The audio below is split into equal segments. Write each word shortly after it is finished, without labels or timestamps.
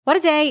What a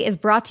Day is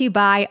brought to you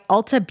by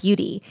Ulta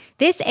Beauty.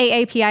 This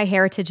AAPI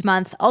Heritage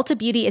Month, Ulta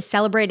Beauty is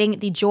celebrating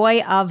the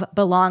joy of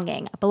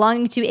belonging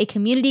to a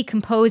community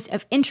composed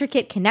of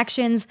intricate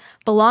connections,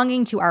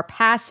 belonging to our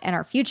past and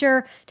our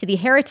future, to the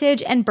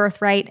heritage and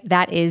birthright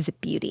that is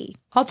beauty.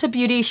 Ulta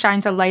Beauty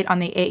shines a light on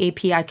the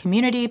AAPI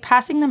community,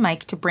 passing the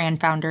mic to brand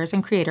founders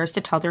and creators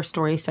to tell their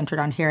stories centered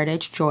on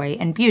heritage, joy,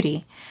 and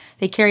beauty.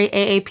 They carry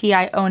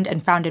AAPI-owned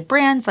and founded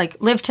brands like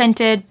Live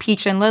Tinted,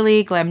 Peach and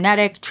Lily,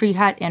 Glamnetic, Tree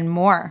Hut, and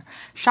more.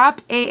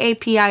 Shop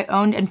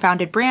AAPI-owned and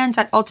founded brands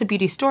at Ulta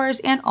Beauty stores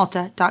and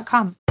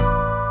Ulta.com.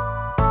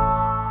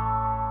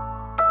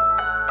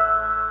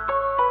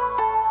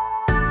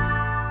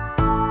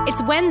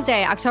 It's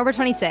Wednesday, October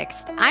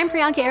 26th. I'm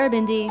Priyanka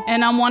Aribindi.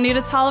 And I'm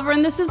Juanita Tolliver,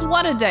 and this is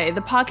What a Day,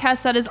 the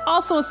podcast that is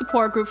also a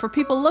support group for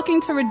people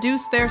looking to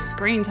reduce their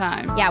screen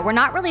time. Yeah, we're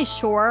not really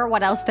sure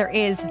what else there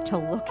is to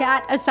look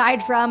at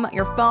aside from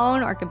your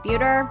phone or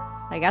computer.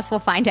 I guess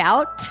we'll find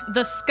out.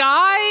 The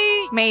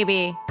sky?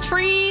 Maybe.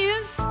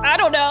 Trees? I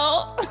don't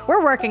know.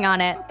 We're working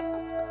on it.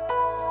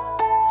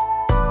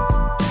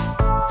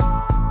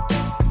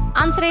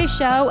 On today's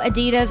show,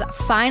 Adidas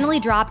finally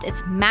dropped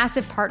its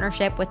massive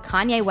partnership with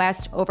Kanye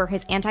West over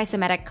his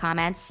anti-Semitic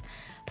comments.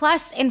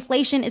 Plus,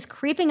 inflation is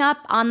creeping up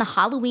on the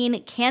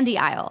Halloween candy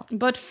aisle.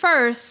 But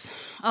first,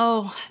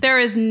 there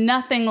is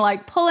nothing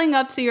like pulling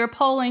up to your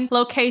polling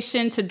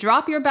location to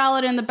drop your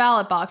ballot in the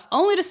ballot box,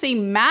 only to see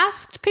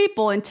masked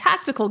people in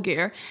tactical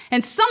gear,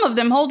 and some of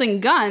them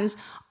holding guns,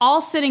 all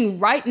sitting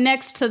right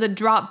next to the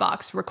drop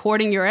box,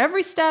 recording your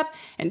every step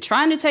and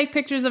trying to take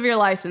pictures of your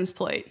license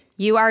plate.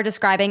 You are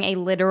describing a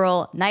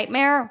literal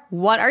nightmare?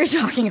 What are you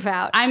talking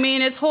about? I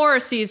mean, it's horror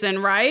season,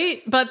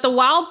 right? But the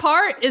wild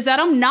part is that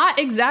I'm not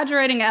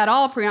exaggerating at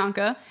all,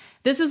 Priyanka.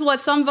 This is what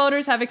some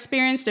voters have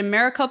experienced in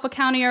Maricopa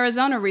County,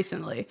 Arizona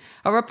recently.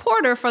 A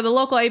reporter for the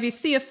local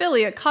ABC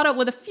affiliate caught up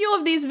with a few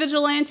of these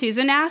vigilantes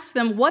and asked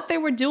them what they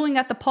were doing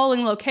at the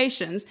polling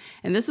locations.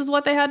 And this is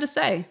what they had to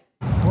say.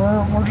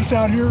 We're just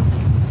out here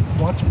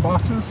watching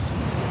boxes.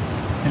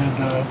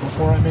 And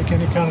before I make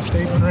any kind of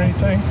statement or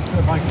anything,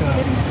 I'd like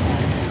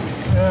to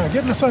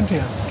getting a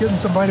suntan, getting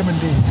some vitamin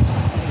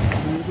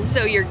D.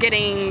 So you're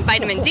getting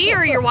vitamin D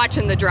or you're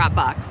watching the drop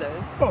boxes?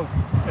 Both,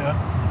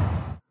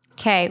 yeah.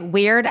 Okay,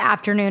 weird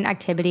afternoon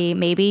activity.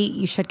 Maybe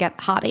you should get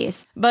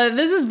hobbies. But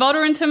this is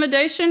voter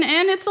intimidation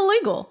and it's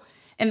illegal.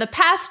 In the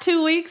past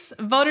 2 weeks,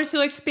 voters who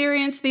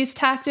experienced these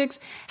tactics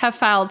have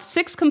filed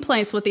 6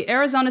 complaints with the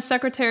Arizona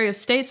Secretary of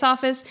State's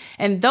office,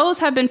 and those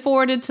have been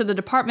forwarded to the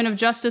Department of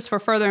Justice for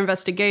further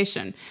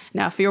investigation.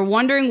 Now, if you're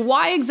wondering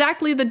why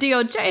exactly the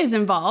DOJ is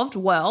involved,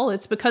 well,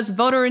 it's because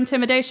voter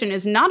intimidation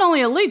is not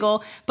only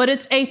illegal, but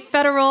it's a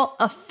federal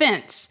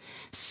offense.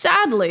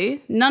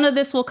 Sadly, none of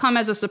this will come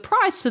as a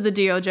surprise to the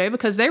DOJ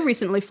because they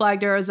recently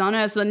flagged Arizona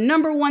as the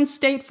 #1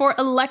 state for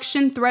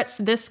election threats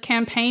this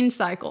campaign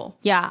cycle.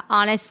 Yeah,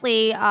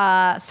 honestly,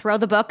 throw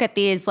the book at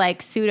these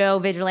pseudo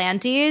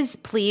vigilantes,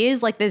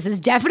 please. This is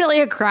definitely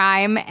a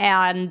crime,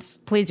 and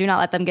please do not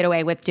let them get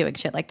away with doing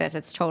shit like this.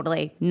 It's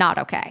totally not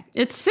okay.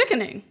 It's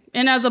sickening.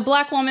 And as a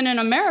Black woman in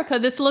America,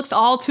 this looks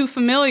all too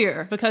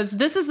familiar because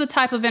this is the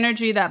type of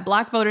energy that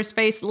Black voters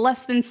faced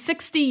less than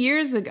 60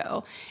 years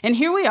ago. And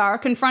here we are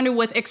confronted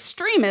with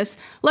extremists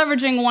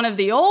leveraging one of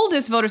the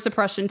oldest voter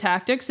suppression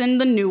tactics in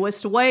the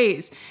newest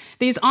ways.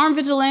 These armed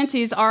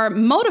vigilantes are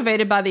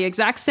motivated by the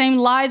exact same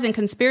lies and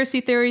conspiracy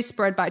theories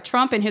spread by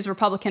Trump and his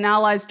Republican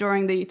allies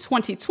during the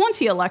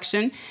 2020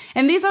 election.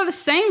 And these are the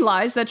same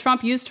lies that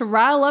Trump used to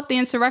rile up the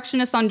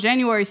insurrectionists on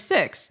January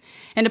 6th.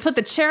 And to put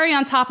the cherry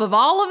on top of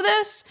all of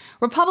this,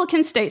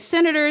 Republican state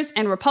senators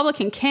and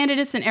Republican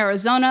candidates in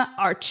Arizona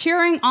are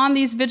cheering on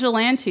these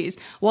vigilantes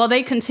while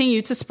they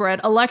continue to spread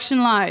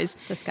election lies.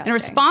 It's disgusting. In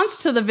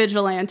response to the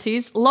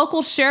vigilantes,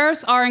 local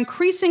sheriffs are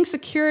increasing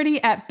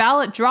security at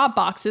ballot drop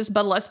boxes,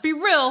 but let's be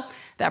real,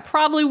 that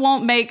probably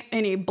won't make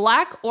any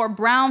Black or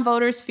brown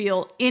voters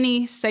feel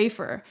any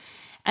safer.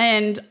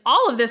 And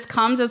all of this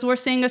comes as we're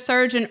seeing a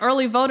surge in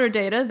early voter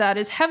data that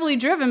is heavily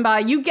driven by,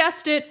 you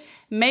guessed it,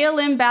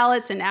 mail-in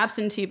ballots and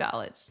absentee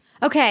ballots.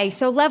 Okay,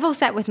 so level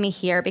set with me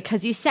here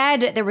because you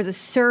said there was a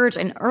surge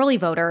in early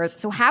voters.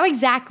 So how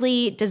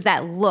exactly does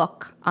that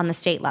look on the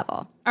state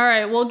level? All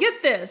right, well,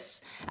 get this.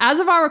 As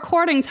of our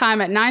recording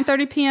time at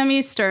 9:30 p.m.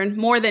 Eastern,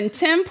 more than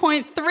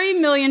 10.3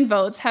 million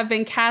votes have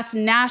been cast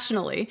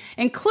nationally,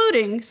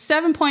 including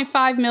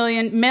 7.5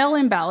 million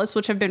mail-in ballots,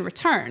 which have been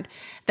returned.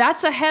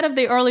 That's ahead of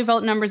the early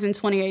vote numbers in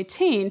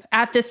 2018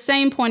 at this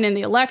same point in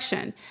the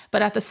election.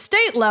 But at the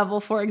state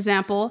level, for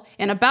example,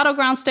 in a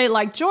battleground state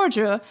like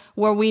Georgia,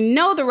 where we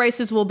know the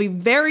races will be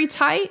very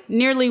tight,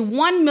 nearly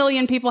 1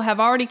 million people have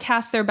already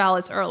cast their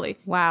ballots early.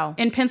 Wow.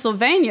 In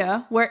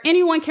Pennsylvania, where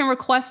anyone can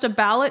request a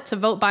ballot ballot to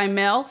vote by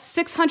mail,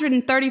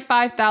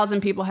 635,000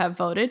 people have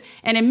voted.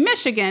 And in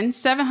Michigan,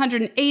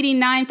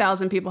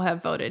 789,000 people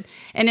have voted.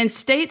 And in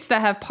states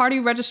that have party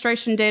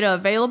registration data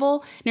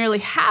available, nearly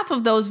half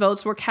of those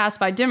votes were cast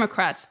by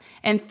Democrats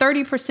and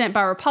 30%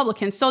 by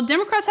Republicans. So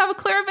Democrats have a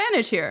clear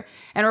advantage here.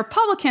 And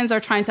Republicans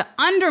are trying to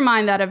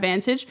undermine that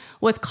advantage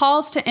with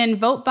calls to end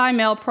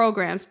vote-by-mail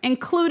programs,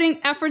 including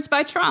efforts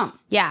by Trump.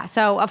 Yeah,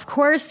 so of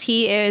course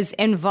he is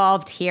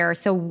involved here.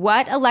 So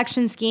what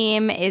election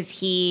scheme is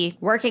he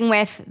working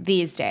with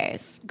these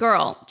days?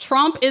 Girl,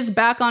 Trump is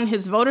back on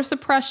his voter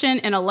suppression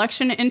and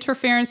election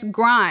interference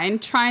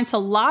grind, trying to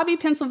lobby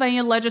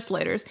Pennsylvania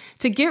legislators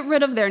to get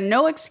rid of their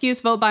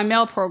no-excuse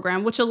vote-by-mail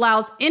program, which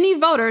allows any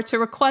voter to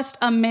request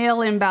a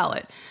mail-in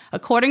ballot.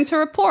 According to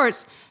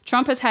reports,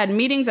 Trump has had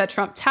meetings at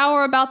Trump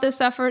Tower about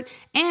this effort,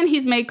 and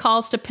he's made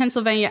calls to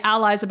Pennsylvania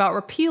allies about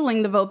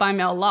repealing the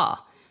vote-by-mail law.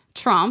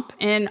 Trump,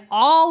 in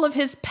all of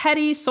his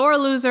petty, sore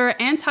loser,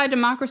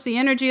 anti-democracy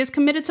energy, is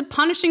committed to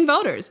punishing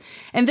voters.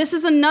 And this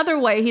is another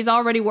way he's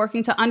already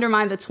working to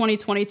undermine the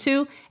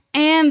 2022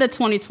 and the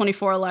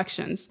 2024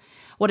 elections.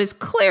 What is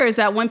clear is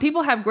that when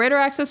people have greater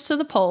access to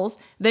the polls,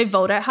 they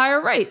vote at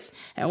higher rates.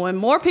 And when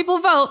more people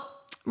vote,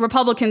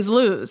 Republicans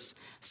lose.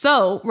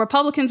 So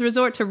Republicans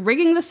resort to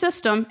rigging the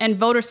system and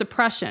voter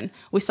suppression.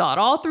 We saw it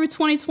all through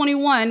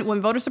 2021 when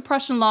voter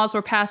suppression laws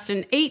were passed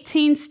in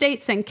 18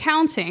 states and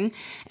counting.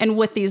 And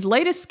with these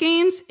latest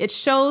schemes, it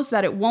shows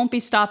that it won't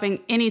be stopping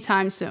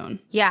anytime soon.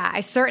 Yeah,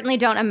 I certainly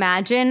don't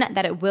imagine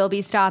that it will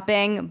be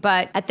stopping.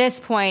 But at this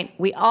point,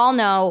 we all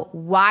know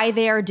why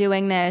they are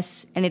doing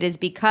this. And it is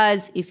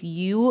because if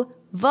you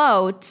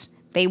vote,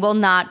 they will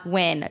not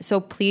win. So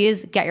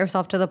please get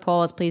yourself to the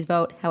polls. Please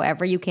vote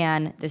however you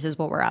can. This is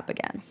what we're up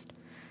against.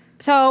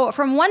 So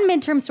from one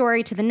midterm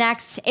story to the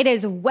next, it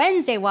is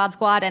Wednesday, Wad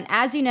Squad. And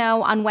as you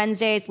know, on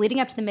Wednesdays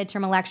leading up to the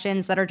midterm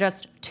elections that are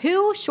just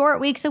 2 short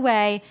weeks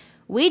away,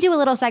 we do a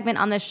little segment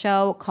on the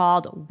show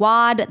called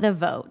Wad the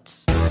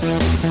Vote.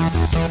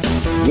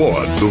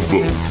 Wad the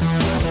Vote.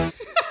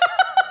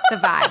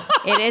 It's a vibe.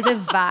 It is a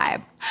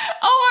vibe.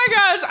 Oh my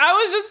gosh, I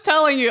was just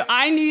telling you,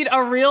 I need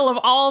a reel of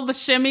all the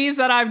shimmies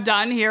that I've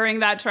done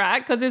hearing that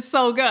track because it's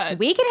so good.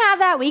 We can have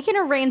that. We can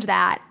arrange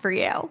that for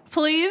you.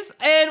 Please.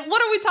 And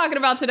what are we talking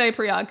about today,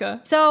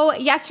 Priyanka? So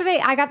yesterday,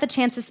 I got the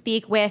chance to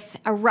speak with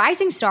a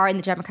rising star in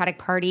the Democratic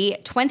Party.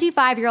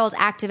 25-year-old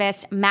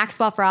activist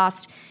Maxwell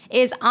Frost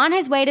is on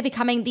his way to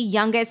becoming the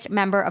youngest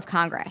member of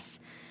Congress.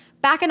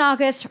 Back in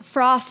August,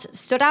 Frost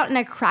stood out in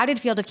a crowded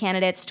field of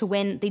candidates to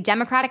win the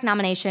Democratic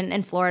nomination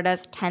in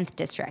Florida's 10th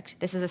district.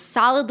 This is a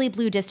solidly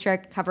blue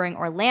district covering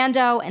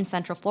Orlando and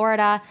Central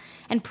Florida,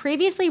 and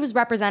previously was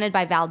represented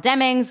by Val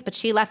Demings, but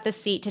she left the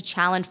seat to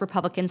challenge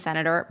Republican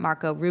Senator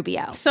Marco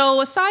Rubio. So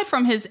aside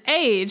from his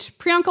age,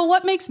 Priyanka,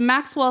 what makes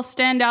Maxwell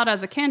stand out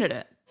as a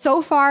candidate?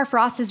 So far,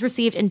 Frost has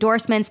received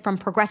endorsements from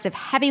progressive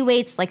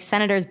heavyweights like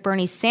Senators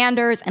Bernie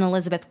Sanders and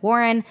Elizabeth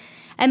Warren.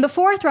 And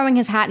before throwing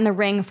his hat in the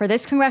ring for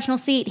this congressional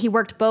seat, he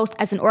worked both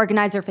as an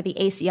organizer for the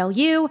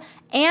ACLU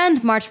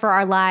and March for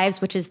Our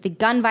Lives, which is the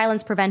gun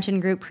violence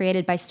prevention group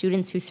created by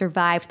students who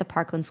survived the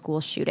Parkland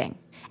school shooting.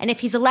 And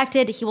if he's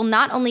elected, he will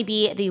not only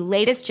be the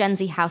latest Gen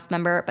Z House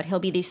member, but he'll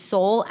be the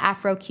sole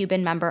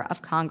Afro-Cuban member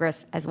of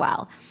Congress as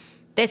well.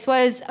 This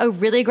was a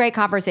really great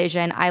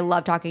conversation. I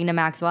love talking to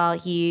Maxwell.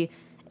 He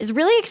is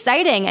really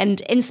exciting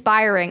and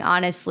inspiring,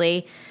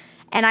 honestly.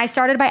 And I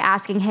started by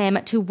asking him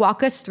to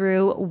walk us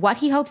through what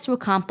he hopes to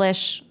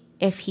accomplish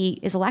if he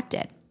is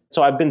elected.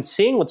 So I've been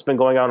seeing what's been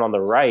going on the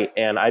right,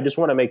 and I just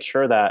want to make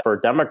sure that for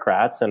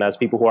Democrats and as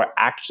people who are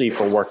actually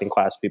for working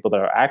class people, that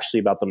are actually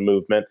about the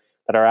movement,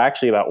 that are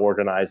actually about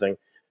organizing,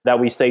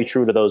 that we stay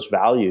true to those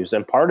values.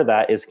 And part of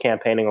that is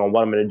campaigning on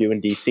what I'm going to do in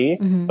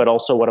DC, but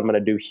also what I'm going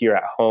to do here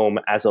at home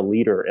as a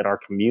leader in our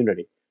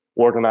community,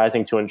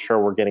 organizing to ensure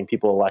we're getting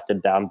people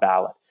elected down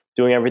ballot,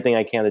 doing everything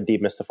I can to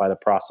demystify the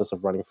process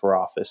of running for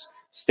office,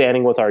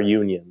 standing with our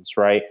unions,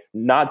 right?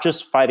 Not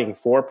just fighting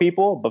for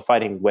people, but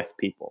fighting with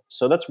people.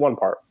 So that's one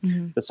part.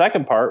 The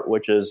second part,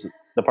 which is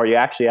the part you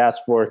actually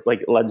asked for,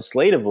 like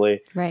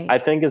legislatively, Right. I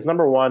think is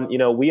number one,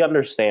 we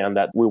understand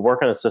that we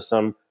work in a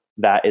system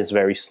that is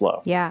very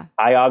slow. Yeah.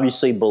 I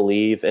obviously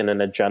believe in an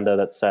agenda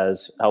that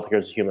says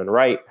healthcare is a human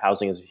right,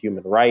 housing is a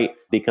human right,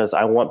 because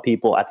I want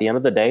people at the end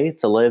of the day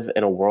to live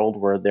in a world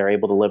where they're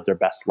able to live their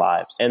best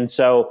lives. And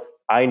so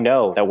I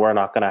know that we're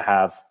not going to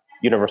have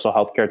universal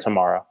health care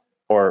tomorrow,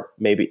 or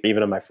maybe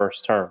even in my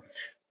first term.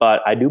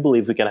 But I do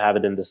believe we can have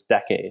it in this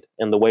decade.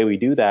 And the way we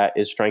do that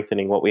is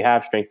strengthening what we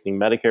have, strengthening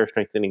Medicare,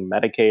 strengthening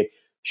Medicaid,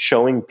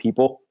 showing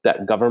people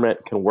that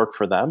government can work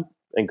for them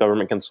and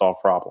government can solve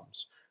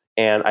problems.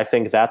 And I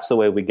think that's the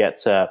way we get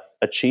to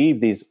achieve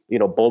these,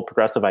 bold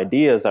progressive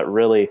ideas that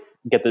really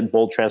get the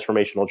bold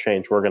transformational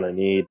change we're going to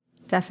need.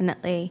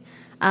 Definitely.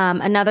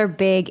 Another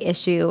big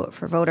issue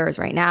for voters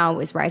right now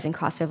is rising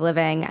cost of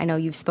living. I know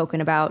you've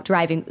spoken about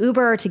driving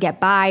Uber to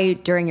get by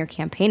during your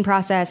campaign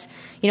process.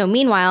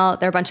 Meanwhile,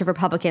 there are a bunch of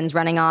Republicans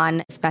running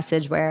on this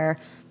message where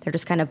they're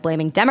just kind of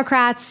blaming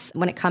Democrats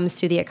when it comes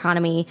to the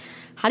economy.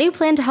 How do you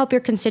plan to help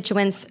your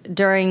constituents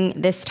during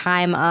this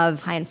time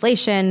of high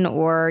inflation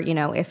or,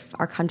 if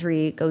our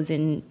country goes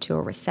into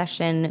a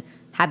recession?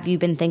 Have you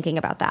been thinking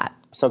about that?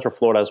 Central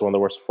Florida has one of the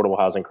worst affordable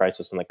housing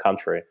crises in the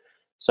country.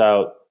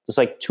 So it's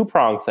like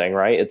two-pronged thing,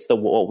 right? It's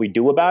what we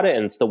do about it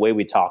and it's the way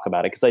we talk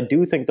about it. Because I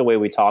do think the way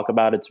we talk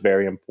about it's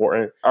very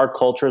important. Our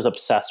culture is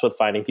obsessed with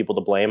finding people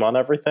to blame on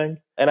everything.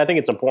 And I think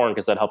it's important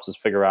because that helps us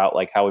figure out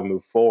like how we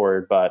move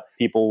forward. But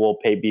people will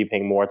be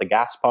paying more at the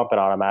gas pump and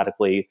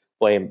automatically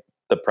blame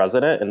the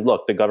president. And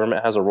look, the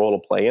government has a role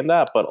to play in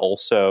that, but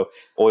also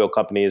oil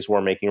companies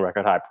were making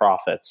record high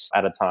profits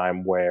at a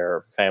time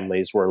where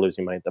families were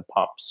losing money at the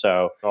pump.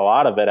 So a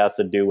lot of it has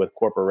to do with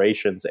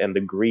corporations and the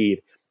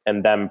greed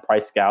and them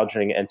price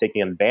gouging and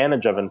taking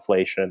advantage of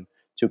inflation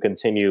to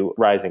continue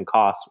rising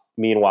costs.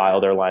 Meanwhile,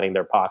 they're lining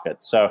their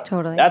pockets. So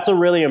Totally. That's a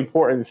really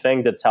important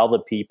thing to tell the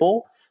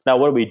people. Now,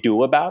 what do we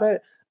do about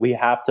it? We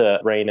have to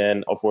rein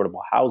in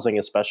affordable housing,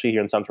 especially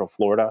here in Central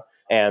Florida.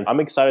 And I'm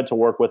excited to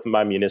work with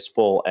my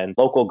municipal and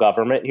local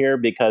government here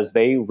because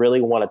they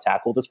really want to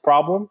tackle this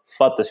problem.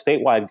 But the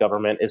statewide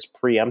government is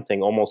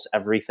preempting almost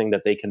everything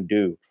that they can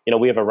do.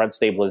 We have a rent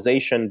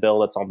stabilization bill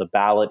that's on the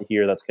ballot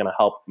here that's going to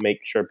help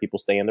make sure people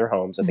stay in their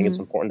homes. I think it's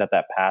important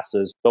that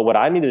passes. But what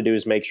I need to do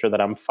is make sure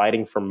that I'm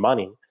fighting for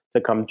money to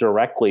come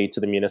directly to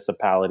the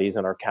municipalities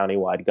and our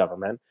countywide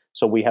government.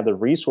 So we have the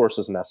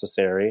resources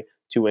necessary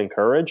to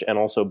encourage and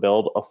also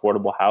build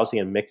affordable housing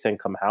and mixed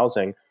income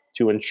housing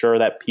to ensure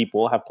that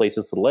people have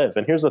places to live.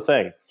 And here's the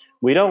thing,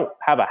 we don't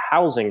have a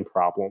housing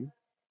problem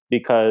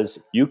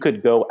because you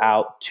could go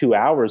out 2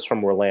 hours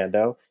from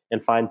Orlando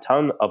and find a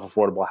ton of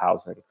affordable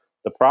housing.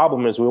 The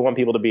problem is we want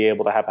people to be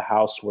able to have a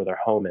house where their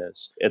home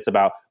is. It's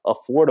about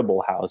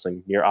affordable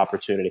housing near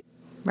opportunity.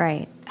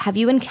 Right. Have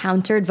you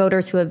encountered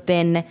voters who have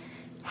been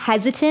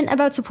hesitant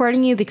about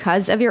supporting you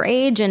because of your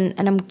age? And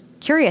I'm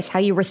curious how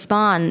you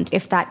respond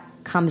if that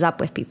comes up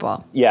with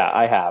people. Yeah,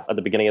 I have. At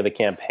the beginning of the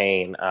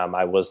campaign,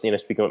 I was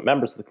speaking with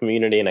members of the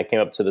community, and I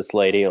came up to this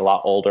lady, a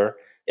lot older,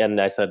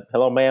 and I said,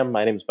 "Hello, ma'am.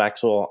 My name is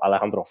Maxwell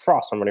Alejandro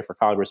Frost. I'm running for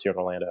Congress here in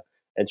Orlando."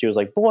 And she was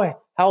like, "Boy,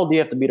 how old do you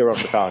have to be to run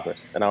for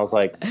Congress?" And I was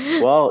like,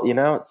 "Well,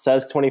 it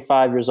says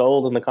 25 years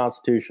old in the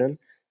Constitution."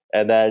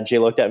 And then she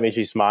looked at me,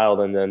 she smiled,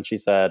 and then she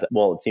said,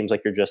 "Well, it seems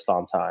like you're just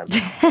on time."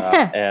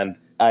 And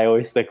I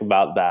always think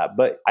about that.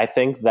 But I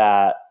think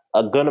that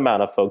a good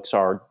amount of folks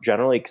are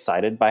generally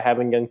excited by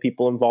having young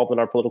people involved in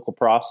our political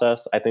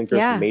process. I think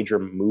there's major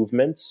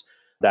movements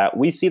that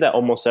we see that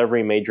almost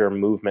every major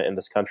movement in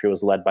this country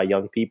was led by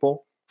young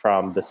people,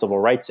 from the civil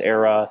rights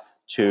era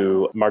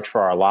to March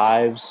for Our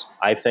Lives.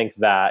 I think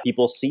that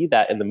people see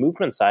that in the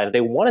movement side.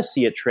 They want to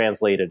see it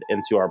translated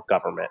into our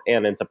government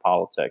and into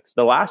politics.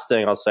 The last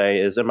thing I'll say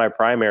is in my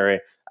primary,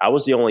 I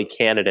was the only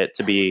candidate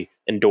to be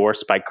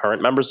endorsed by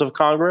current members of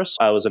Congress.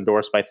 I was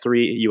endorsed by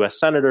 3 U.S.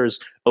 senators,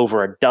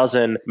 over a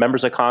dozen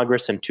members of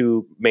Congress, and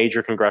 2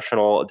 major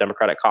congressional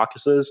Democratic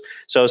caucuses.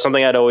 So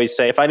something I'd always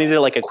say, if I needed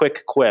like a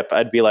quick quip,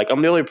 I'd be like,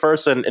 I'm the only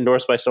person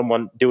endorsed by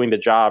someone doing the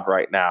job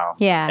right now.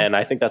 Yeah. And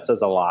I think that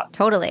says a lot.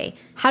 Totally.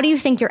 How do you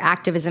think your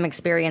activism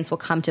experience will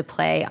come to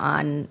play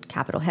on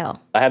Capitol Hill?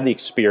 I have the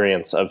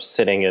experience of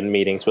sitting in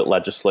meetings with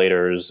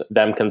legislators,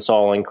 them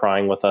consoling,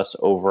 crying with us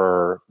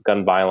over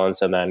gun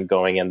violence, and then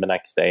going in the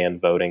next day and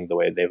voting the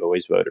way they've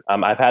always voted.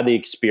 I've had the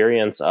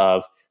experience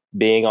of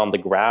being on the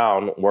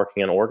ground,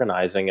 working and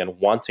organizing, and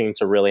wanting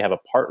to really have a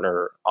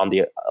partner on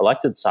the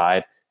elected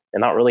side and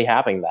not really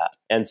having that.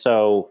 And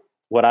so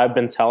what I've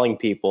been telling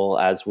people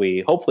as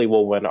we hopefully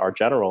will win our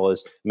general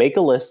is make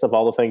a list of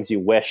all the things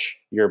you wish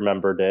your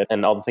member did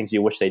and all the things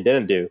you wish they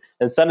didn't do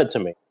and send it to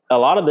me. A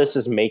lot of this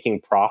is making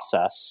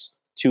process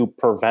to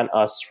prevent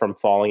us from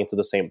falling into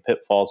the same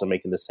pitfalls and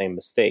making the same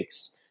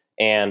mistakes.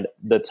 And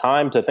the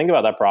time to think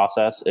about that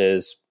process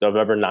is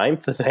November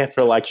 9th, the day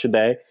after Election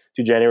Day,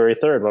 to January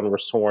 3rd when we're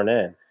sworn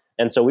in.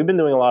 And so we've been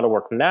doing a lot of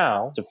work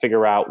now to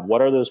figure out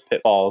what are those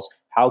pitfalls,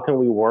 how can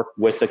we work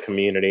with the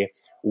community,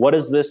 what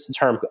is this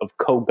term of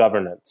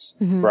co-governance,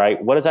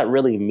 right? What does that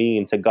really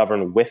mean to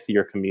govern with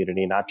your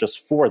community, not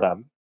just for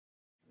them?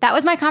 That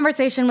was my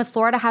conversation with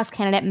Florida House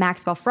candidate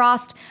Maxwell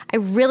Frost. I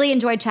really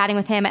enjoyed chatting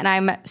with him, and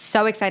I'm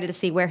so excited to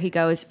see where he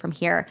goes from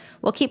here.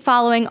 We'll keep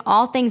following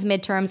all things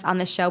midterms on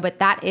the show, but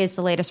that is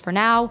the latest for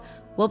now.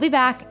 We'll be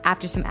back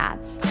after some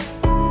ads.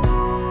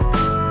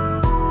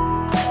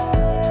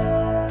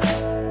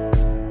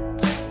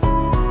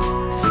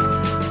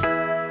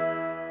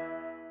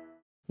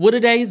 What A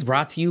Day is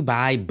brought to you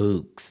by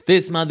Books.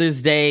 This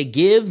Mother's Day,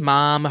 give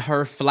mom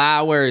her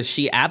flowers.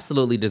 She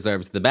absolutely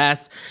deserves the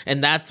best,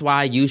 and that's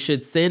why you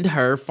should send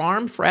her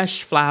farm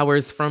fresh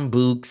flowers from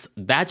Books.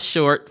 That's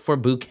short for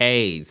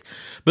bouquets.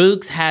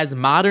 Books has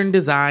modern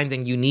designs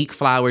and unique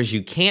flowers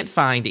you can't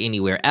find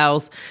anywhere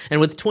else, and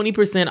with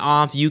 20%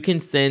 off, you can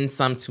send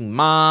some to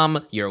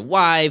mom, your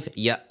wife,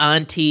 your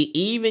auntie,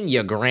 even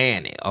your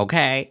granny,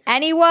 okay?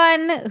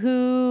 Anyone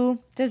who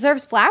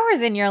deserves flowers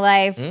in your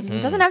life.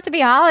 It doesn't have to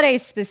be holiday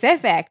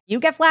specific. You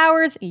get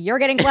flowers, you're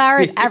getting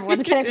flowers,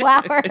 everyone's getting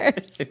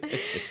flowers.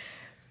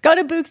 Go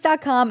to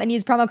Books.com and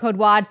use promo code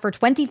WAD for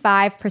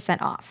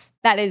 25% off.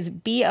 That is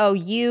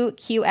BOUQS.com,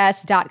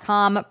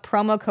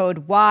 promo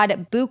code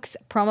WAD, Books,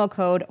 promo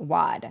code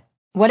WAD.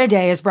 What a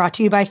Day is brought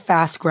to you by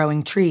Fast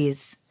Growing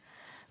Trees.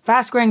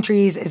 Fast Growing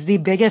Trees is the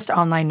biggest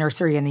online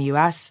nursery in the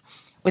U.S.,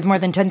 with more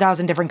than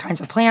 10,000 different kinds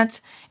of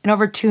plants and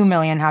over 2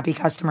 million happy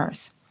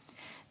customers.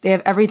 They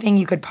have everything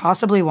you could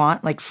possibly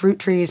want, like fruit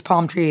trees,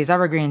 palm trees,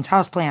 evergreens,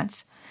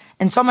 houseplants,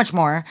 and so much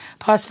more.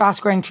 Plus,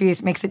 Fast Growing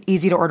Trees makes it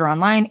easy to order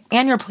online,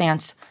 and your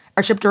plants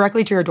are shipped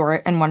directly to your door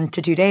in 1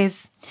 to 2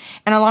 days.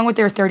 And along with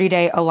their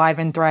 30-day Alive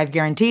and Thrive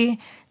guarantee,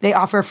 they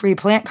offer free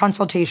plant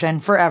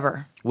consultation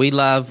forever. We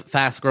love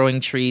Fast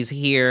Growing Trees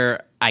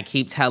here. I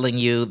keep telling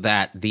you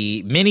that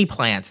the mini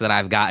plants that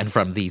I've gotten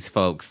from these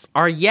folks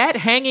are yet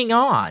hanging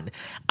on.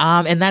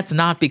 And that's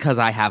not because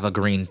I have a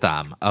green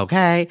thumb,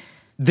 okay?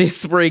 This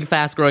spring,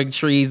 Fast Growing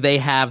Trees, they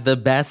have the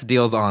best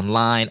deals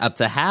online, up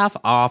to half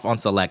off on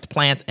select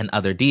plants and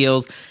other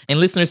deals. And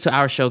listeners to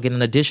our show get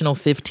an additional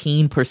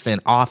 15%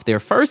 off their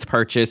first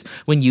purchase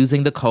when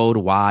using the code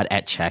WAD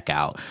at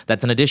checkout.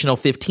 That's an additional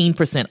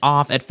 15%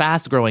 off at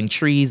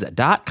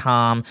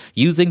fastgrowingtrees.com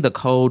using the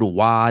code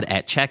WAD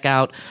at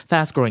checkout.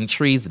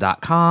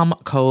 Fastgrowingtrees.com,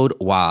 code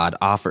WAD.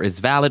 Offer is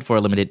valid for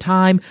a limited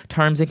time.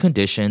 Terms and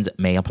conditions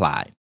may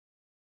apply.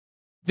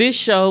 This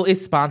show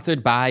is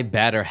sponsored by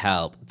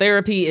BetterHelp.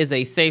 Therapy is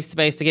a safe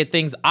space to get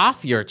things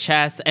off your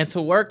chest and to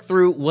work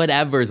through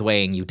whatever's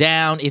weighing you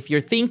down. If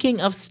you're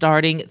thinking of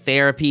starting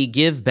therapy,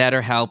 give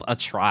BetterHelp a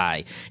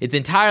try. It's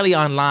entirely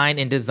online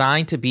and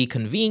designed to be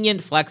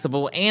convenient,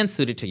 flexible, and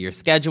suited to your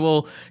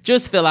schedule.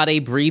 Just fill out a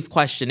brief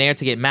questionnaire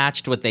to get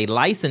matched with a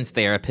licensed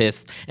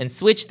therapist and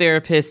switch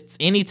therapists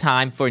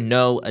anytime for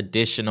no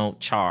additional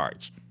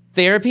charge.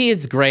 Therapy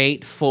is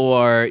great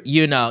for,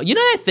 you know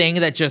that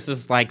thing that just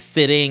is like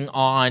sitting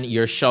on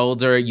your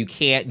shoulder, you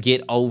can't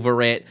get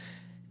over it,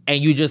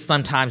 and you just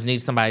sometimes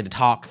need somebody to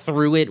talk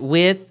through it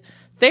with.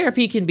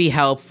 Therapy can be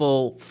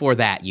helpful for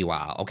that, you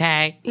all,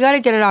 okay? You got to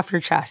get it off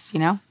your chest,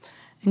 And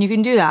you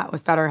can do that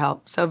with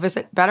BetterHelp. So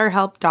visit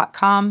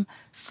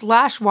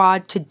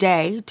betterhelp.com/WAD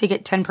today to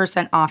get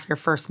 10% off your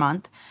first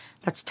month.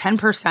 That's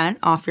 10%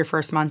 off your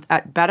first month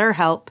at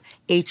BetterHelp,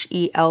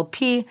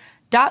 HELP.com/WAD.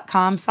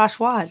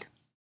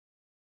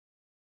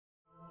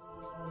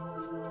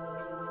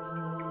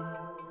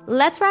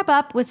 Let's wrap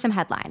up with some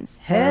headlines.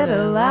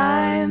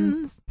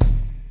 Headlines.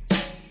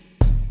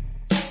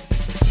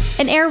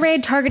 An air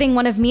raid targeting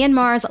one of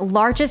Myanmar's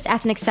largest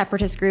ethnic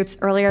separatist groups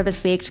earlier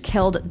this week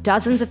killed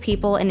dozens of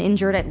people and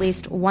injured at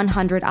least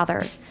 100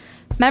 others.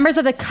 Members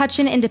of the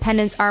Kachin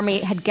Independence Army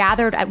had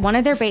gathered at one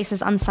of their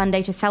bases on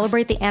Sunday to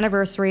celebrate the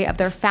anniversary of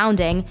their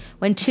founding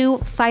when 2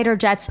 fighter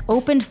jets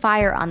opened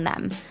fire on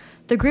them.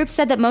 The group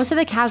said that most of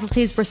the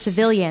casualties were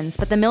civilians,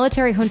 but the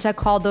military junta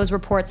called those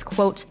reports,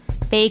 quote,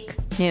 fake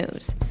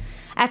news.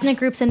 Ethnic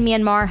groups in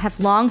Myanmar have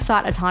long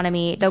sought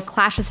autonomy, though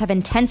clashes have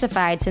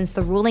intensified since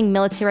the ruling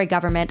military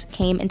government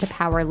came into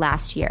power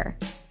last year.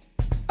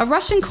 A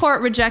Russian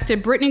court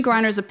rejected Brittany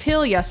Griner's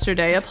appeal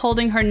yesterday,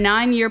 upholding her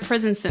 9-year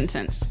prison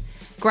sentence.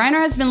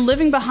 Griner has been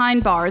living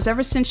behind bars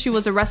ever since she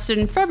was arrested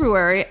in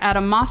February at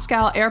a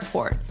Moscow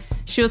airport.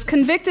 She was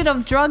convicted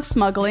of drug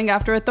smuggling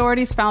after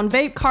authorities found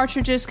vape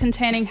cartridges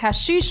containing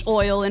hashish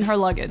oil in her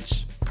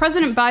luggage.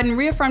 President Biden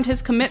reaffirmed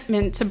his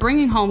commitment to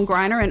bringing home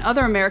Griner and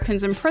other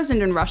Americans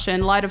imprisoned in Russia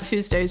in light of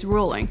Tuesday's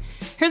ruling.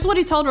 Here's what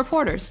he told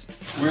reporters.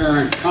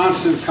 We're in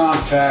constant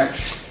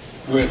contact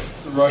with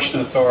the Russian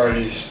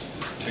authorities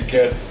to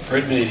get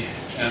Brittany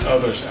and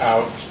others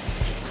out.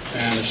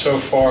 And so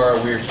far,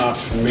 we've not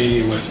been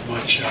meeting with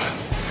much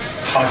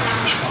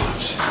positive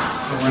response.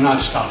 But we're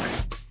not stopping.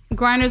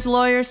 Griner's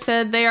lawyers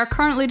said they are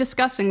currently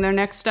discussing their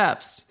next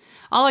steps.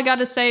 All I got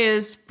to say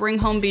is bring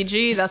home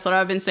BG. That's what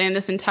I've been saying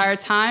this entire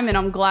time, and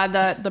I'm glad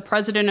that the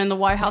president and the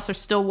White House are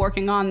still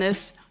working on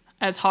this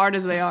as hard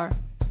as they are.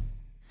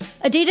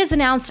 Adidas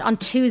announced on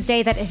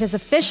Tuesday that it has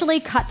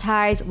officially cut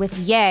ties with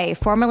Ye,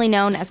 formerly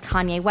known as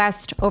Kanye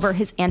West, over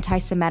his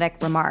anti-Semitic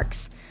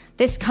remarks.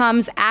 This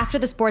comes after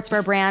the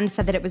sportswear brand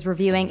said that it was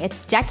reviewing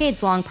its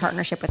decades-long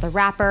partnership with the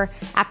rapper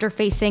after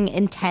facing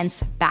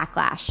intense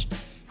backlash.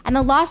 And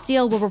the lost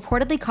deal will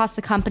reportedly cost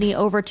the company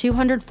over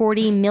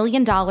 $240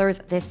 million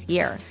this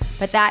year.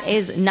 But that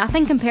is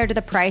nothing compared to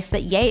the price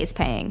that Ye is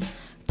paying.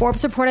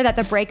 Forbes reported that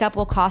the breakup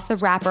will cost the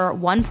rapper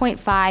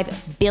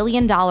 $1.5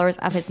 billion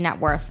of his net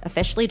worth,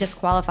 officially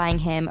disqualifying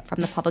him from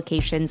the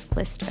publication's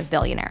list of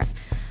billionaires.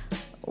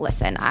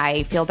 Listen,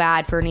 I feel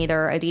bad for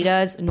neither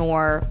Adidas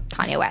nor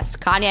Kanye West.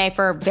 Kanye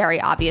for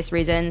very obvious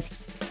reasons.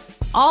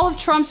 All of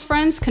Trump's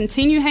friends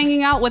continue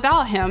hanging out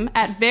without him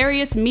at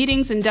various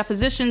meetings and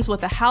depositions with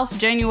the House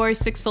January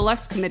 6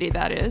 Selects Committee,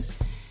 that is.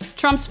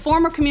 Trump's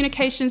former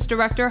communications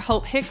director,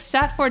 Hope Hicks,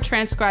 sat for a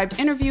transcribed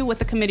interview with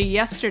the committee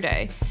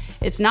yesterday.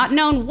 It's not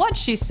known what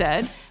she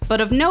said, but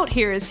of note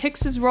here is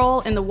Hicks's role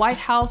in the White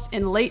House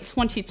in late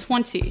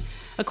 2020.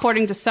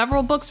 According to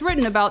several books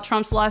written about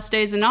Trump's last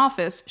days in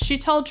office, she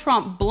told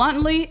Trump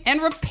bluntly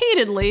and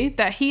repeatedly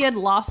that he had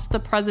lost the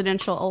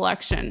presidential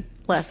election.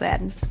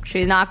 listen,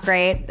 she's not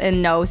great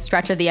in no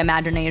stretch of the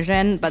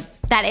imagination, but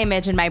that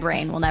image in my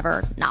brain will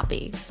never not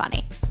be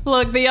funny.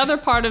 Look, the other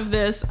part of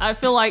this, I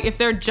feel like if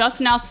they're just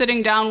now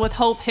sitting down with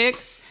Hope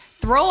Hicks,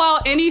 throw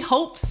out any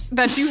hopes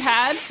that you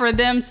had for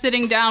them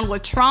sitting down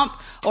with Trump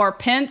or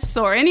Pence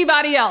or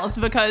anybody else,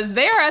 because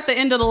they're at the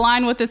end of the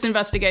line with this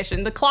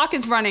investigation. The clock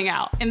is running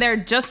out, and they're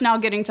just now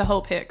getting to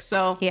Hope Hicks.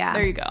 So yeah,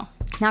 there you go.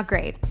 Not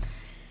great.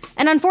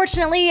 And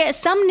unfortunately,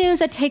 some news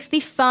that takes the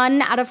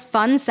fun out of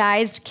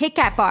fun-sized Kit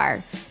Kat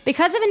bar.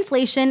 Because of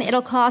inflation,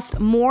 it'll cost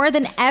more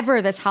than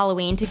ever this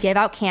Halloween to give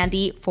out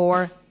candy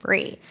for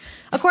free.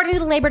 According to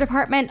the Labor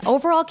Department,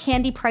 overall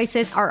candy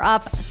prices are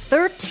up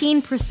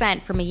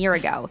 13% from a year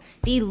ago,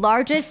 the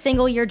largest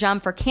single-year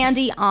jump for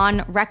candy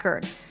on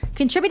record.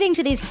 Contributing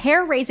to these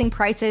hair-raising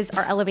prices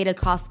are elevated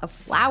costs of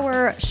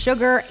flour,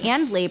 sugar,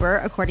 and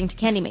labor, according to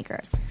candy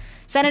makers.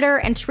 Senator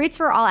and Treats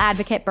for All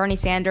advocate Bernie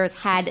Sanders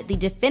had the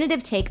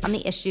definitive take on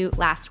the issue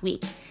last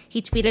week.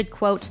 He tweeted,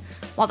 quote,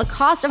 "While the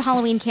cost of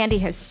Halloween candy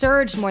has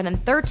surged more than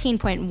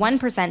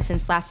 13.1%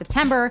 since last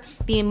September,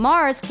 the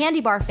Mars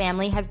candy bar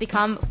family has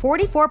become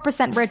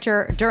 44%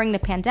 richer during the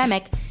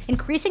pandemic,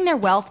 increasing their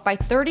wealth by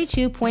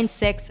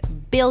 $32.6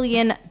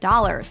 billion.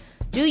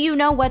 Do you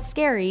know what's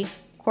scary?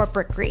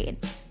 Corporate greed."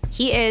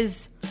 He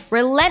is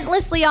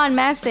relentlessly on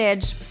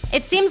message.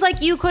 It seems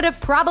like you could have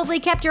probably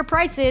kept your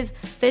prices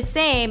the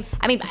same.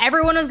 I mean,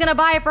 everyone was going to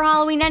buy it for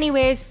Halloween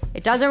anyways.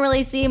 It doesn't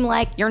really seem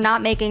like you're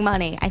not making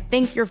money. I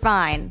think you're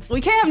fine.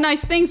 We can't have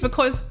nice things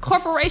because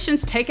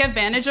corporations take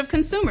advantage of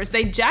consumers.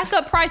 They jack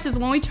up prices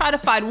when we try to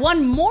find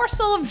one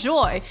morsel of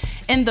joy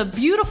in the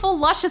beautiful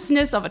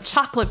lusciousness of a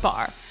chocolate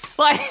bar.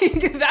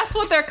 Like, that's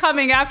what they're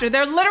coming after.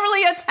 They're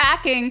literally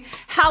attacking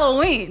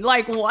Halloween.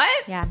 Like, what?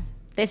 Yeah.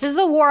 This is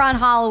the war on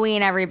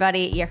Halloween,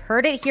 everybody. You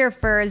heard it here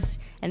first,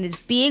 and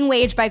it's being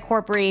waged by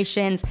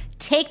corporations.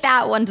 Take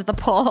that one to the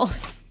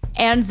polls.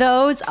 And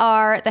those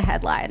are the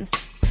headlines.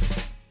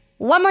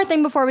 One more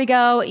thing before we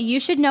go. You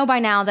should know by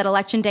now that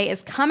Election Day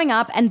is coming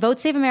up, and Vote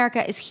Save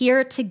America is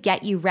here to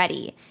get you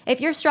ready. If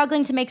you're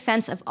struggling to make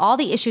sense of all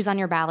the issues on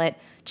your ballot,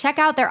 check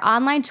out their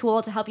online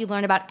tool to help you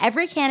learn about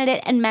every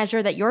candidate and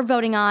measure that you're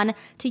voting on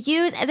to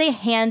use as a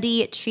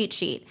handy cheat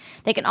sheet.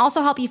 They can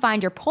also help you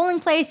find your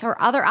polling place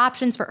or other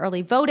options for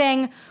early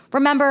voting.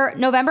 Remember,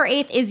 November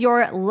 8th is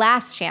your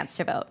last chance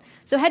to vote.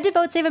 So head to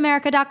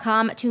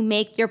votesaveamerica.com to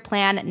make your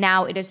plan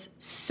now. It is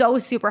so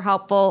super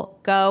helpful.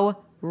 Go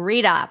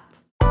read up.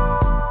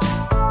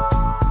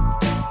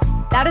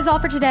 That is all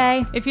for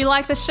today. If you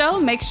like the show,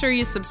 make sure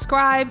you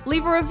subscribe,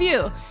 leave a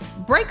review,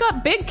 break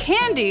up big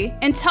candy,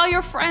 and tell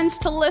your friends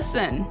to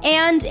listen.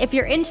 And if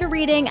you're into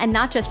reading and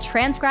not just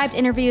transcribed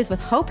interviews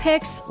with Hope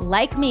Hicks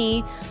like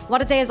me,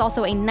 What a Day is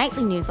also a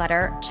nightly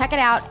newsletter. Check it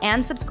out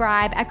and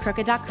subscribe at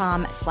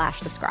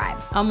crooked.com/subscribe.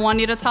 I'm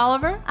Juanita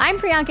Tolliver. I'm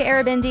Priyanka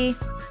Aribindi.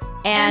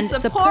 And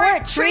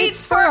support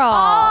Treats for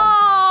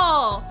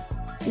All.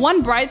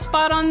 One bright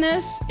spot on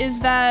this is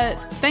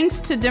that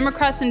thanks to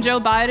Democrats and Joe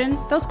Biden,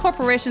 those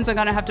corporations are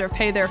going to have to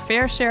pay their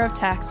fair share of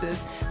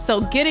taxes.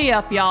 So giddy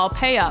up, y'all.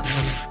 Pay up.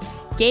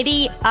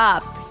 Giddy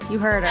up. You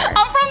heard her. I'm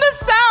from the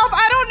South.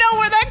 I don't know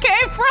where that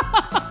came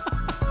from.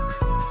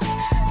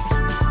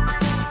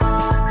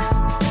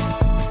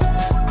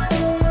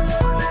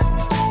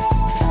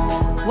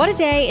 What a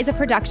Day is a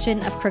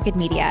production of Crooked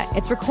Media.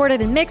 It's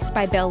recorded and mixed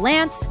by Bill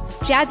Lance.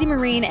 Jazzy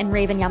Marine and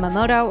Raven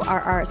Yamamoto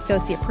are our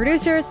associate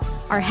producers.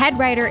 Our head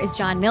writer is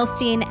John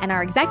Milstein, and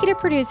our executive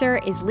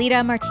producer is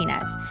Lita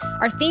Martinez.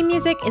 Our theme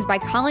music is by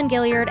Colin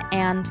Gilliard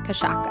and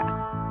Kashaka.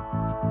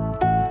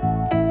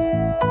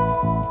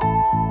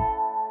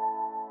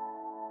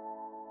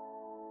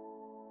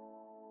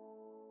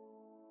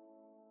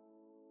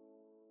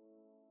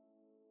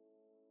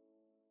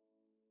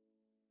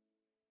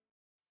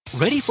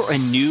 Ready for a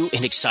new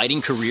and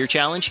exciting career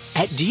challenge?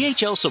 At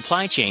DHL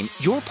Supply Chain,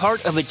 you're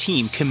part of a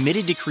team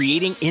committed to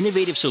creating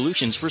innovative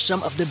solutions for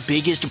some of the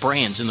biggest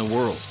brands in the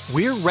world.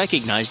 We're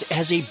recognized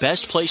as a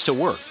best place to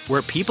work,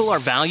 where people are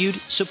valued,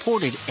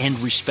 supported, and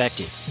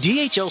respected.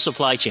 DHL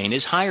Supply Chain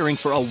is hiring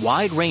for a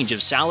wide range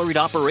of salaried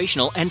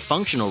operational and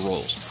functional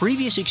roles.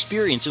 Previous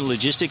experience in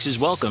logistics is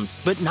welcome,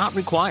 but not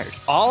required.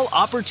 All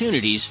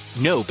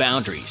opportunities, no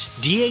boundaries.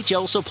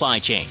 DHL Supply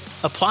Chain.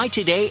 Apply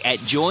today at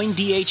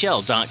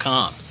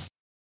joindhl.com.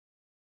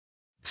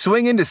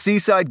 Swing into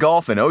Seaside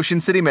Golf in Ocean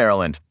City,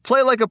 Maryland.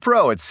 Play like a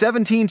pro at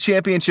 17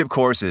 championship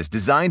courses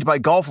designed by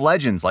golf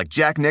legends like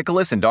Jack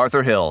Nicklaus and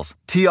Arthur Hills.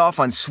 Tee off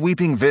on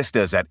sweeping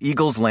vistas at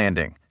Eagles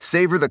Landing.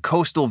 Savor the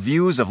coastal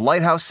views of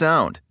Lighthouse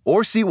Sound.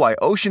 Or see why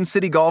Ocean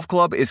City Golf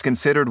Club is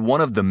considered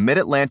one of the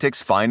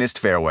Mid-Atlantic's finest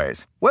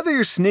fairways. Whether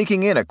you're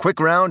sneaking in a quick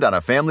round on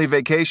a family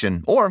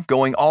vacation or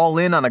going all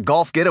in on a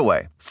golf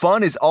getaway,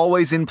 fun is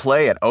always in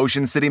play at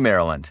Ocean City,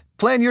 Maryland.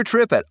 Plan your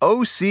trip at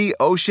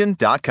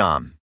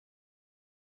OCOcean.com.